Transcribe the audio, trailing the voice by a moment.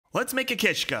Let's make a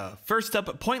kishke. First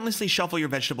up, pointlessly shuffle your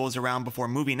vegetables around before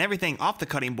moving everything off the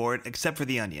cutting board except for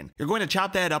the onion. You're going to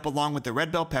chop that up along with the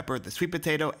red bell pepper, the sweet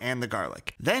potato, and the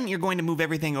garlic. Then you're going to move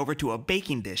everything over to a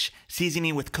baking dish,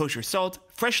 seasoning with kosher salt,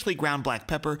 freshly ground black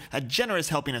pepper, a generous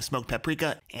helping of smoked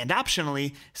paprika, and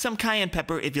optionally, some cayenne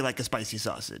pepper if you like a spicy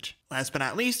sausage. Last but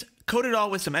not least, coat it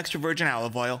all with some extra virgin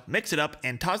olive oil, mix it up,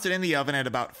 and toss it in the oven at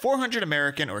about 400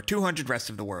 American or 200 rest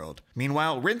of the world.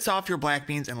 Meanwhile, rinse off your black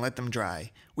beans and let them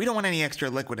dry. We don't want any extra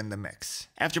liquid in the mix.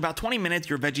 After about 20 minutes,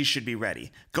 your veggies should be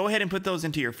ready. Go ahead and put those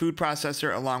into your food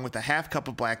processor along with a half cup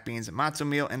of black beans, matzo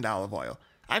meal, and olive oil.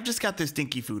 I've just got this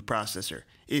dinky food processor.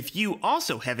 If you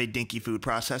also have a dinky food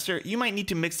processor, you might need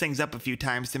to mix things up a few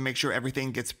times to make sure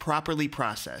everything gets properly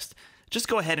processed. Just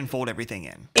go ahead and fold everything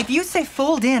in. If you say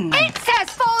fold in... It says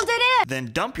fold it in!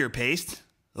 Then dump your paste.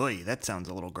 Oy, that sounds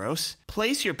a little gross.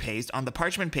 Place your paste on the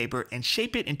parchment paper and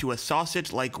shape it into a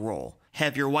sausage-like roll.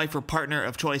 Have your wife or partner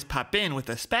of choice pop in with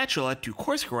a spatula to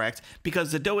course correct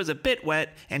because the dough is a bit wet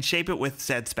and shape it with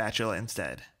said spatula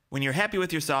instead. When you're happy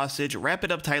with your sausage, wrap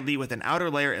it up tightly with an outer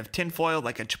layer of tinfoil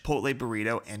like a Chipotle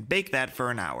burrito and bake that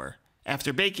for an hour.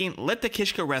 After baking, let the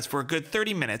kishke rest for a good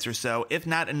 30 minutes or so, if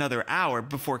not another hour,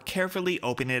 before carefully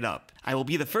opening it up. I will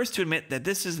be the first to admit that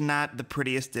this is not the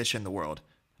prettiest dish in the world.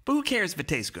 But who cares if it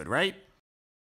tastes good, right?